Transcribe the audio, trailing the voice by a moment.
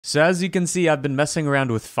So as you can see, I've been messing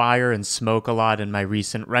around with fire and smoke a lot in my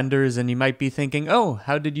recent renders, and you might be thinking, oh,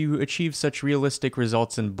 how did you achieve such realistic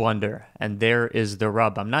results in Blender? And there is the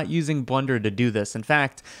rub. I'm not using Blender to do this. In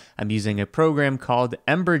fact, I'm using a program called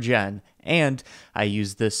embergen, and I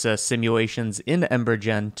use this simulations in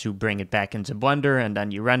embergen to bring it back into Blender, and then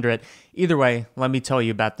you render it. Either way, let me tell you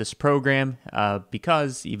about this program,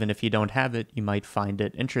 because even if you don't have it, you might find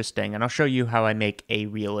it interesting, and I'll show you how I make a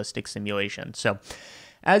realistic simulation. So,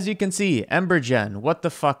 as you can see, embergen, what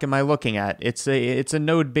the fuck am I looking at? It's a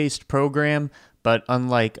node-based program, but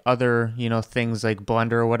unlike other, things like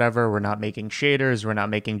Blender or whatever, we're not making shaders, we're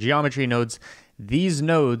not making geometry nodes. These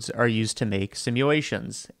nodes are used to make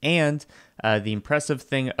simulations. And the impressive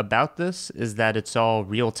thing about this is that it's all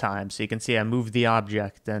real time. So you can see I move the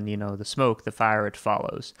object and, the smoke, the fire, it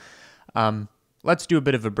follows. Let's do a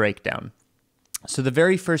bit of a breakdown. So the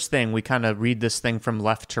very first thing, we kind of read this thing from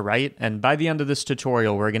left to right, and by the end of this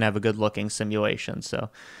tutorial, we're going to have a good-looking simulation.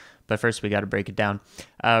 But first, we got to break it down.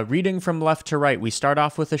 Reading from left to right, we start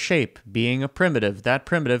off with a shape, being a primitive. That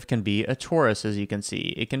primitive can be a torus, as you can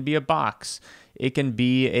see. It can be a box. It can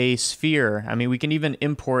be a sphere. I mean, we can even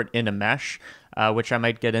import in a mesh, which I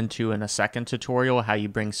might get into in a second tutorial, how you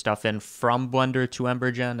bring stuff in from Blender to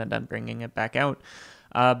embergen and then bringing it back out.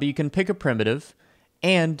 But you can pick a primitive,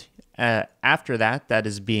 and after that, that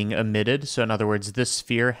is being emitted. So in other words, this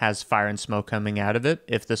sphere has fire and smoke coming out of it.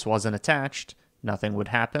 If this wasn't attached, nothing would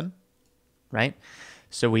happen, right?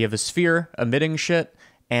 So we have a sphere emitting shit,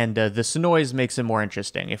 and this noise makes it more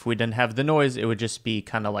interesting. If we didn't have the noise, it would just be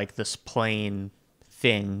kind of like this plain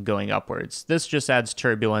thing going upwards. This just adds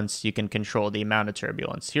turbulence. You can control the amount of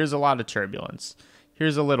turbulence. Here's a lot of turbulence.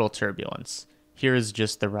 Here's a little turbulence. Here's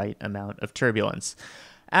just the right amount of turbulence.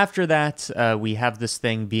 After that, we have this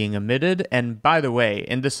thing being emitted, and by the way,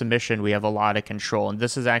 in this emission, we have a lot of control, and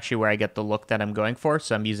this is actually where I get the look that I'm going for.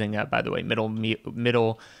 So I'm using, by the way,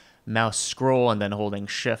 middle mouse scroll and then holding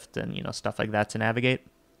shift and, stuff like that to navigate.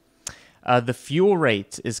 The fuel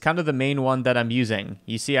rate is kind of the main one that I'm using.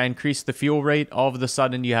 You see, I increase the fuel rate, all of a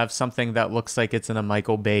sudden you have something that looks like it's in a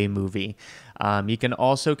Michael Bay movie. You can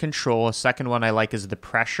also control, a second one I like is the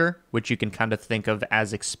pressure, which you can kind of think of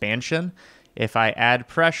as expansion. If I add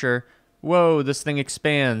pressure, whoa, this thing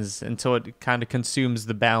expands until it kind of consumes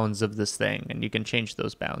the bounds of this thing, and you can change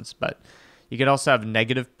those bounds. But you can also have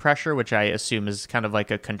negative pressure, which I assume is kind of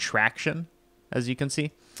like a contraction, as you can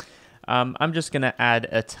see. I'm just going to add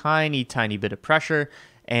a tiny, tiny bit of pressure,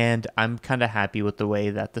 and I'm kind of happy with the way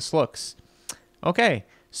that this looks. Okay,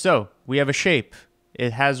 so we have a shape.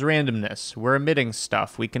 It has randomness. We're emitting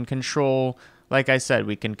stuff. We can control, like I said,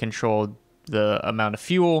 we can control the amount of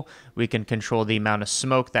fuel, we can control the amount of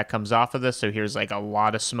smoke that comes off of this. So here's like a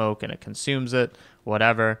lot of smoke and it consumes it,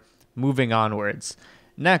 whatever. Moving onwards.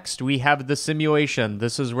 Next, we have the simulation.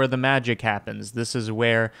 This is where the magic happens. This is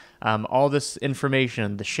where all this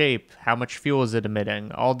information, the shape, how much fuel is it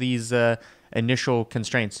emitting, all these initial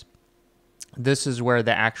constraints. This is where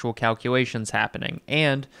the actual calculation's happening.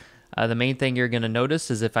 And the main thing you're going to notice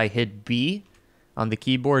is if I hit B, on the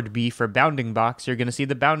keyboard, B for bounding box, you're going to see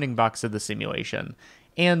the bounding box of the simulation.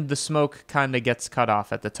 And the smoke kind of gets cut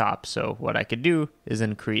off at the top. So what I could do is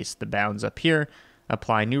increase the bounds up here,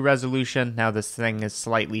 apply new resolution. Now this thing is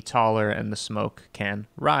slightly taller and the smoke can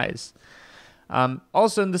rise.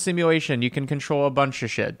 Also in the simulation, you can control a bunch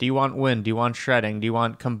of shit. Do you want wind? Do you want shredding? Do you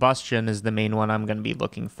want combustion is the main one I'm going to be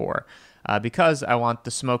looking for. Because I want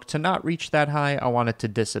the smoke to not reach that high. I want it to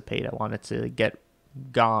dissipate. I want it to get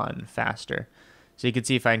gone faster. So you can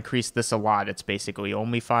see if I increase this a lot, it's basically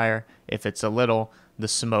only fire. If it's a little, the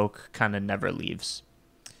smoke kind of never leaves.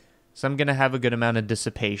 So I'm going to have a good amount of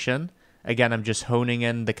dissipation. Again, I'm just honing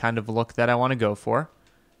in the kind of look that I want to go for.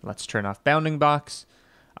 Let's turn off bounding box.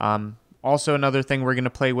 Also, another thing we're going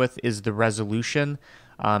to play with is the resolution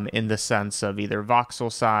in the sense of either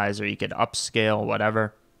voxel size or you could upscale,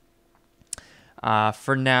 whatever.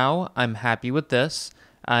 For now, I'm happy with this.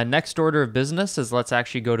 Next order of business is let's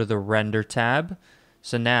actually go to the render tab.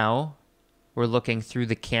 So now we're looking through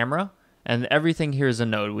the camera and everything here is a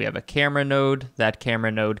node. We have a camera node. That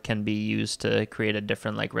camera node can be used to create a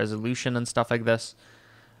different like resolution and stuff like this.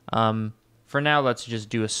 For now, let's just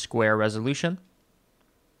do a square resolution.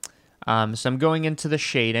 So I'm going into the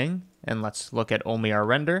shading and let's look at only our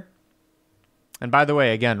render. And by the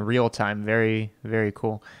way, again, real time, very, very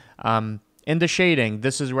cool. In the shading,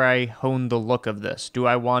 this is where I hone the look of this. Do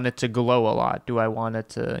I want it to glow a lot? Do I want it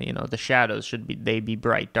to, the shadows, they be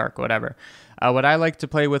bright, dark, whatever. What I like to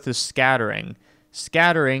play with is scattering.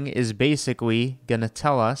 Scattering is basically going to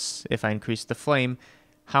tell us, if I increase the flame,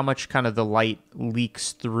 how much kind of the light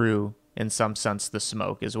leaks through in some sense, the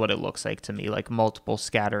smoke is what it looks like to me, like multiple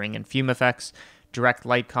scattering and fume effects. Direct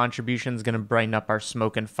light contribution is going to brighten up our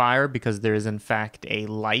smoke and fire because there is, in fact, a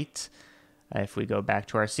light. If we go back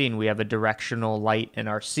to our scene, we have a directional light in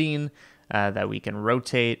our scene that we can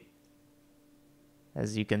rotate,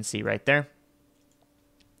 as you can see right there.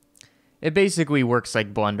 It basically works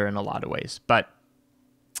like Blender in a lot of ways, but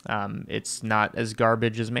it's not as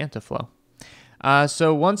garbage as MantaFlow.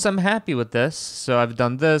 So once I'm happy with this, so I've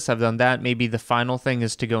done this, I've done that, maybe the final thing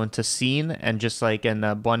is to go into scene, and just like in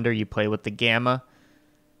Blender, you play with the gamma.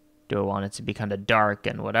 Do I want it to be kind of dark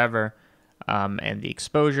and whatever, and the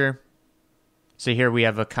exposure. So here we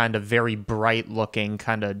have a kind of very bright looking,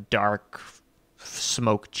 kind of dark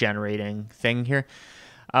smoke generating thing here.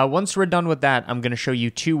 Once we're done with that, I'm going to show you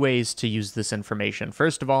two ways to use this information.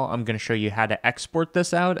 First of all, I'm going to show you how to export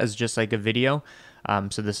this out as just like a video.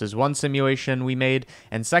 So this is one simulation we made.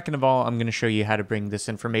 And second of all, I'm going to show you how to bring this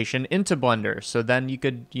information into Blender. So then you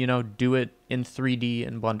could, do it in 3D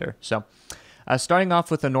in Blender. So starting off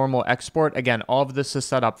with a normal export, again, all of this is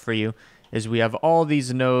set up for you. Is we have all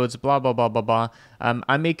these nodes, blah, blah, blah, blah, blah.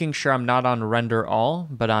 I'm making sure I'm not on render all,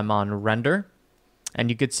 but I'm on render. And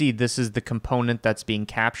you could see this is the component that's being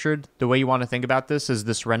captured. The way you want to think about this is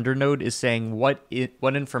this render node is saying what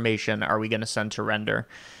information are we going to send to render.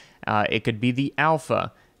 It could be the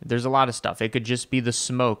alpha. There's a lot of stuff. It could just be the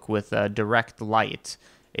smoke with direct light.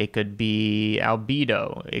 It could be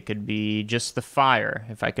albedo. It could be just the fire,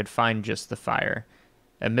 if I could find just the fire.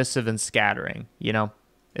 Emissive and scattering,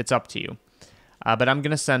 it's up to you. But I'm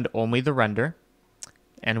going to send only the render.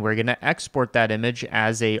 And we're going to export that image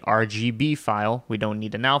as a RGB file. We don't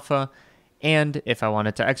need an alpha. And if I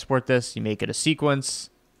wanted to export this, you make it a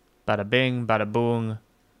sequence. Bada bing, bada boom.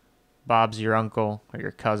 Bob's your uncle or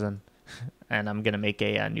your cousin. And I'm going to make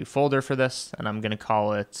a new folder for this. And I'm going to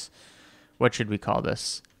call it, what should we call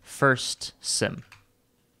this? First sim.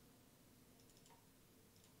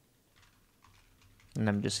 And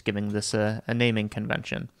I'm just giving this a naming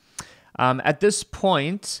convention. At this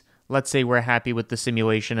point, let's say we're happy with the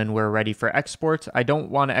simulation and we're ready for export. I don't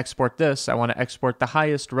want to export this. I want to export the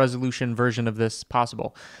highest resolution version of this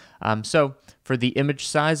possible. So for the image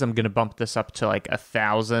size, I'm going to bump this up to like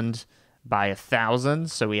 1,000 by 1,000.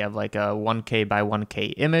 So we have like a 1K by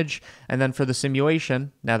 1K image. And then for the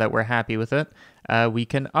simulation, now that we're happy with it, we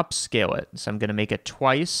can upscale it. So I'm going to make it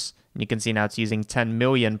twice. And you can see now it's using 10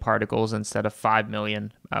 million particles instead of 5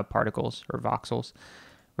 million particles or voxels.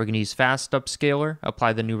 We're going to use fast upscaler,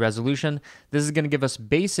 apply the new resolution. This is going to give us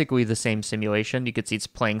basically the same simulation. You can see it's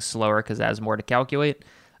playing slower because it has more to calculate,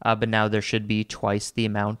 but now there should be twice the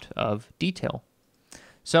amount of detail.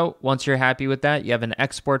 So once you're happy with that, you have an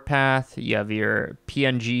export path, you have your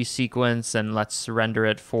PNG sequence, and let's render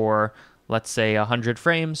it for, let's say, 100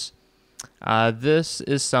 frames. This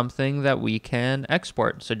is something that we can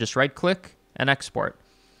export. So just right click and export.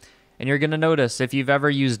 And you're going to notice if you've ever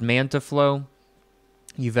used MantaFlow,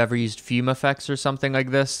 you've ever used fume effects or something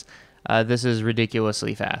like this, this is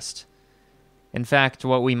ridiculously fast. In fact,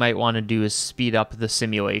 what we might want to do is speed up the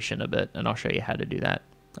simulation a bit, and I'll show you how to do that.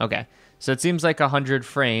 Okay, so it seems like 100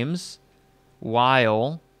 frames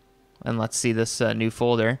while, and let's see this new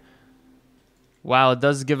folder. Wow, it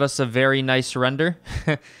does give us a very nice render.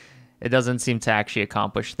 It doesn't seem to actually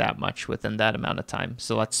accomplish that much within that amount of time.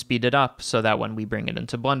 So let's speed it up so that when we bring it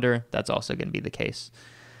into Blender, that's also going to be the case.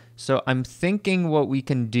 So I'm thinking what we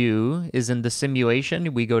can do is in the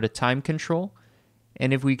simulation, we go to time control.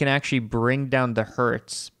 And if we can actually bring down the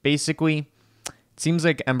hertz, basically, it seems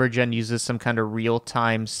like embergen uses some kind of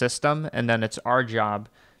real-time system. And then it's our job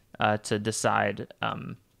to decide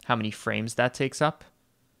how many frames that takes up.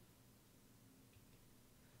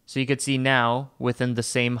 So you could see now, within the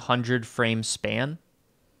same 100 frame span,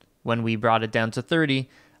 when we brought it down to 30,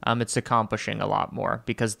 it's accomplishing a lot more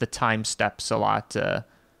because the time step's a lot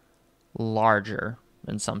larger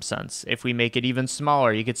in some sense. If we make it even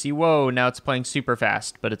smaller, you could see, whoa, now it's playing super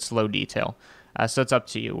fast, but it's low detail. So it's up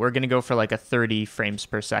to you. We're going to go for like a 30 frames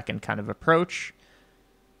per second kind of approach.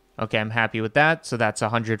 Okay, I'm happy with that. So that's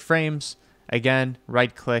 100 frames. Again,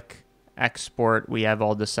 right click, export. We have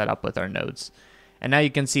all this set up with our nodes. And now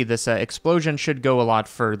you can see this explosion should go a lot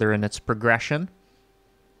further in its progression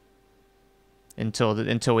until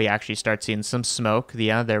we actually start seeing some smoke.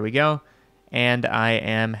 Yeah, there we go. And I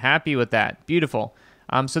am happy with that. Beautiful.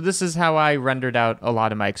 So this is how I rendered out a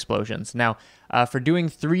lot of my explosions. Now, for doing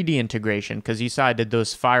 3D integration, because you saw I did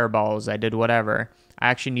those fireballs, I did whatever, I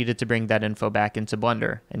actually needed to bring that info back into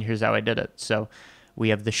Blender. And here's how I did it. So we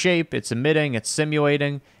have the shape, it's emitting, it's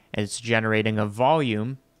simulating, and it's generating a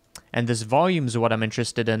volume. And this volume is what I'm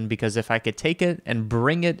interested in, because if I could take it and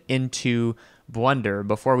bring it into Blender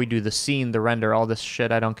before we do the scene, the render, all this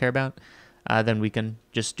shit I don't care about, then we can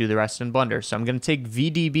just do the rest in Blender. So I'm going to take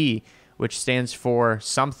VDB, which stands for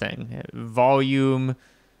something, volume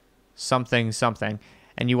something something,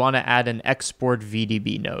 and you want to add an export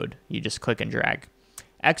VDB node. You just click and drag.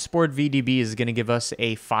 Export VDB is going to give us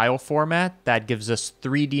a file format that gives us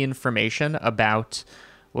 3D information about,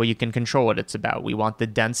 well, you can control what it's about. We want the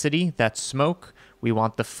density, that's smoke. We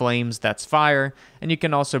want the flames, that's fire. And you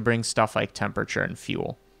can also bring stuff like temperature and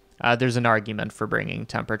fuel. There's an argument for bringing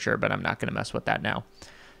temperature, but I'm not going to mess with that now.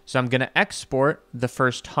 So I'm going to export the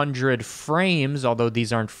first 100 frames, although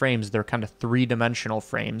these aren't frames, they're kind of three-dimensional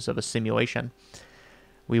frames of a simulation.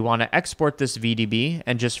 We want to export this VDB,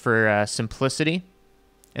 and just for simplicity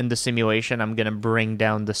in the simulation, I'm going to bring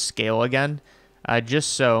down the scale again,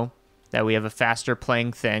 just so that we have a faster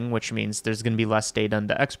playing thing, which means there's going to be less data in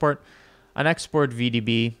the export. On export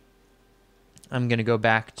VDB, I'm going to go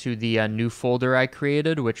back to the new folder I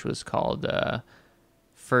created, which was called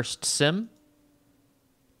First Sim.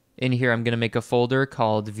 In here, I'm going to make a folder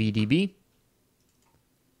called VDB.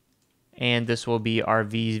 And this will be our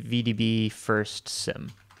VDB First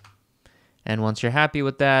Sim. And once you're happy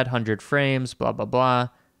with that, 100 frames, blah, blah, blah.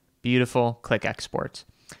 Beautiful. Click Export.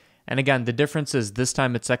 And again, the difference is this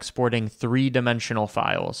time it's exporting three-dimensional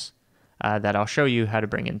files that I'll show you how to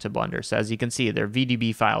bring into Blender. So as you can see, they're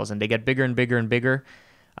VDB files, and they get bigger and bigger and bigger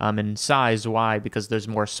in size. Why? Because there's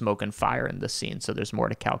more smoke and fire in this scene, so there's more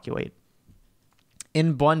to calculate.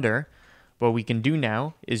 In Blender, what we can do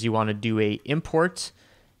now is you want to do a import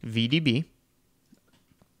VDB,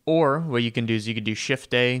 or what you can do is you could do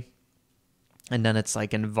Shift-A, and then it's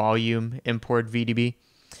like in volume import VDB.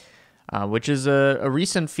 Which is a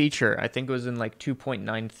recent feature. I think it was in like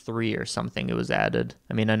 2.93 or something it was added.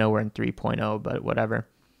 I mean, I know we're in 3.0, but whatever.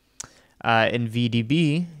 In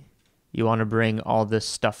VDB, you want to bring all this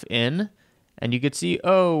stuff in, and you could see,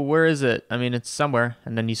 oh, where is it? I mean, it's somewhere.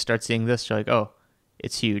 And then you start seeing this, you're like, oh,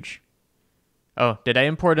 it's huge. Oh, did I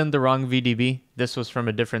import in the wrong VDB? This was from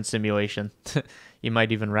a different simulation. You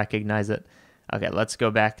might even recognize it. Okay, let's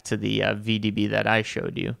go back to the VDB that I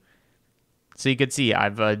showed you. So you can see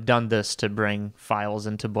I've done this to bring files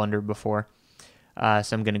into Blender before. So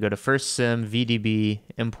I'm going to go to First Sim, VDB,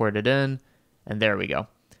 import it in, and there we go.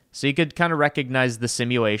 So you could kind of recognize the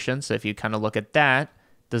simulation. So if you kind of look at that,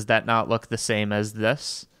 does that not look the same as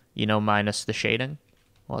this? You know, minus the shading?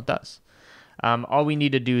 Well, it does. All we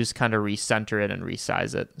need to do is kind of recenter it and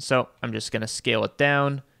resize it. So I'm just going to scale it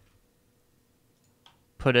down,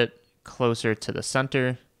 put it closer to the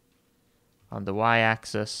center on the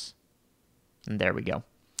y-axis. And there we go.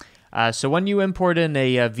 So when you import in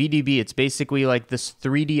a VDB, it's basically like this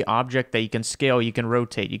 3D object that you can scale, you can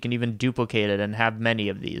rotate, you can even duplicate it and have many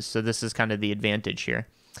of these. So this is kind of the advantage here.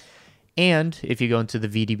 And if you go into the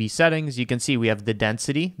VDB settings, you can see we have the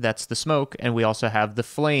density, that's the smoke, and we also have the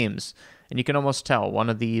flames. And you can almost tell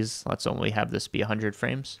one of these, let's only have this be 100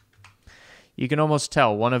 frames. You can almost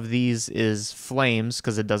tell one of these is flames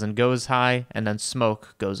because it doesn't go as high, and then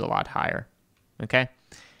smoke goes a lot higher. Okay?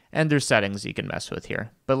 And there's settings you can mess with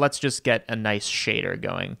here. But let's just get a nice shader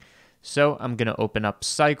going. So I'm going to open up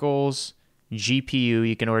Cycles, GPU.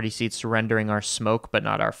 You can already see it's rendering our smoke, but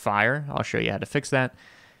not our fire. I'll show you how to fix that.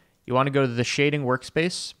 You want to go to the shading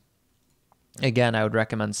workspace. Again, I would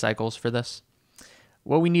recommend Cycles for this.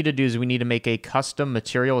 What we need to do is we need to make a custom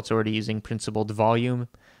material. It's already using principled volume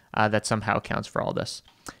that somehow accounts for all this.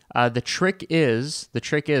 The trick is,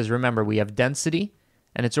 remember, we have density.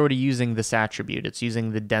 And it's already using this attribute. It's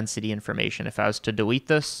using the density information. If I was to delete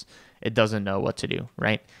this, it doesn't know what to do,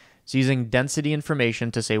 right? It's using density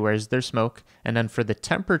information to say where's their smoke. And then for the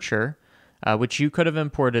temperature, which you could have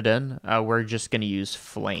imported in, we're just going to use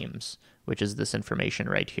flames, which is this information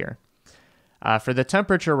right here. For the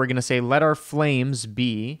temperature, we're going to say let our flames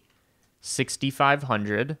be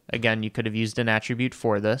 6,500. Again, you could have used an attribute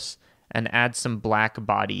for this, and add some black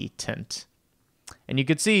body tint. And you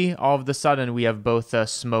could see all of a sudden we have both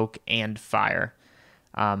smoke and fire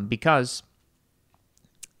because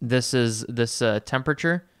this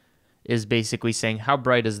temperature is basically saying how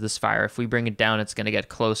bright is this fire. If we bring it down, it's going to get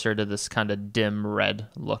closer to this kind of dim red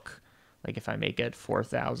look. Like if I make it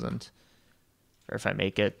 4,000 or if I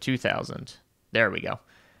make it 2,000. There we go.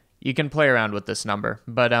 You can play around with this number,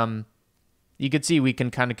 but you could see we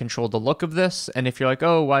can kind of control the look of this. And if you're like,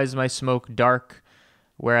 oh, why is my smoke dark?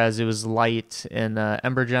 Whereas it was light in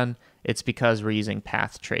embergen, it's because we're using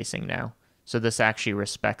path tracing now. So this actually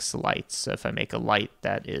respects lights. So if I make a light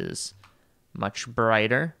that is much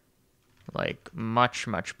brighter, like much,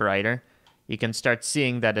 much brighter, you can start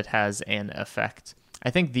seeing that it has an effect. I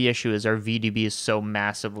think the issue is our VDB is so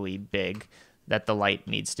massively big that the light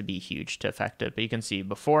needs to be huge to affect it. But you can see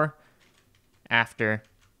before, after,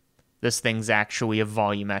 this thing's actually a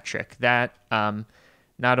volumetric. That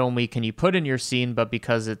not only can you put in your scene, but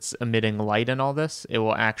because it's emitting light and all this, it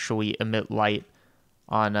will actually emit light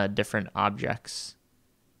on different objects.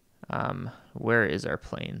 Where is our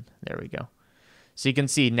plane? There we go. So you can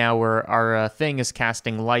see now where our thing is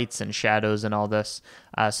casting lights and shadows and all this.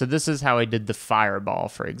 So this is how I did the fireball,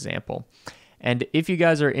 for example. And if you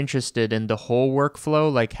guys are interested in the whole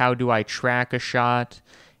workflow, like how do I track a shot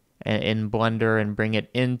in Blender and bring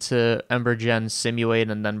it into embergen,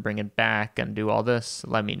 simulate, and then bring it back and do all this,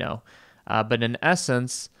 let me know. But in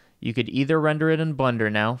essence, you could either render it in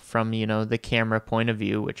Blender now from, the camera point of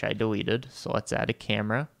view, which I deleted. So let's add a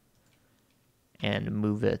camera and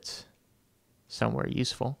move it somewhere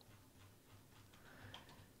useful.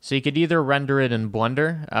 So you could either render it in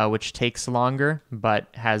Blender, which takes longer but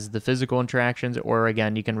has the physical interactions, or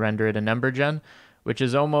again, you can render it in embergen, which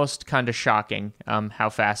is almost kind of shocking how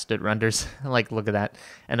fast it renders. Like, look at that.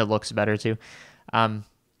 And it looks better too.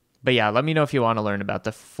 But yeah, let me know if you want to learn about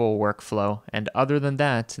the full workflow. And other than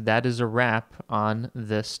that, that is a wrap on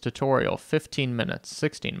this tutorial. 15 minutes,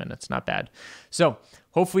 16 minutes, not bad. So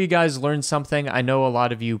hopefully you guys learned something. I know a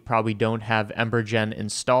lot of you probably don't have embergen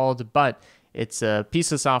installed, but it's a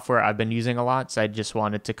piece of software I've been using a lot, so I just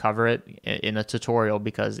wanted to cover it in a tutorial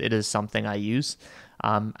because it is something I use.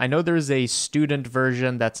 I know there's a student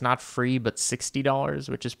version that's not free, but $60,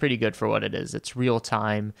 which is pretty good for what it is. It's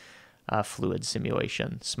real-time fluid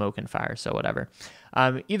simulation, smoke and fire, so whatever.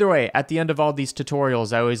 Either way, at the end of all these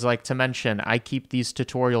tutorials, I always like to mention I keep these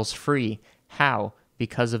tutorials free. How?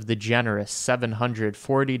 Because of the generous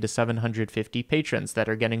 740 to 750 patrons that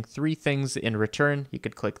are getting 3 things in return. You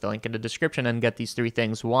could click the link in the description and get these 3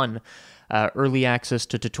 things. 1, early access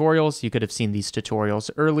to tutorials. You could have seen these tutorials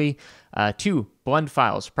early. 2, blend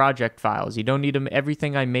files, project files. You don't need them.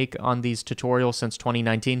 Everything I make on these tutorials since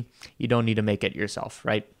 2019, you don't need to make it yourself,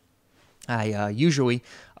 right? I usually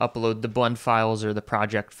upload the blend files or the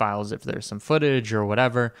project files if there's some footage or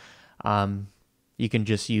whatever. You can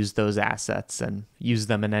just use those assets and use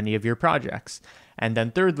them in any of your projects. And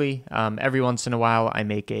then thirdly, every once in a while, I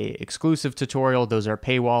make a exclusive tutorial. Those are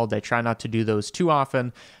paywalled. I try not to do those too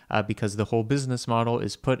often because the whole business model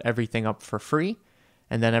is put everything up for free,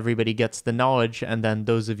 and then everybody gets the knowledge. And then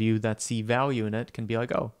those of you that see value in it can be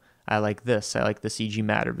like, oh, I like this. I like the CG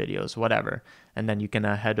Matter videos, whatever. And then you can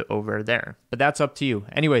head over there. But that's up to you.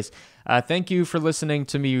 Anyways, thank you for listening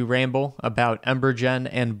to me ramble about embergen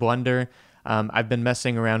and Blender. I've been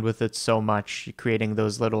messing around with it so much, creating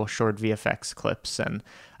those little short VFX clips, and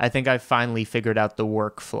I think I've finally figured out the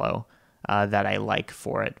workflow that I like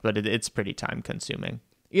for it, but it's pretty time consuming.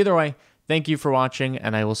 Either way, thank you for watching,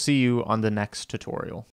 and I will see you on the next tutorial.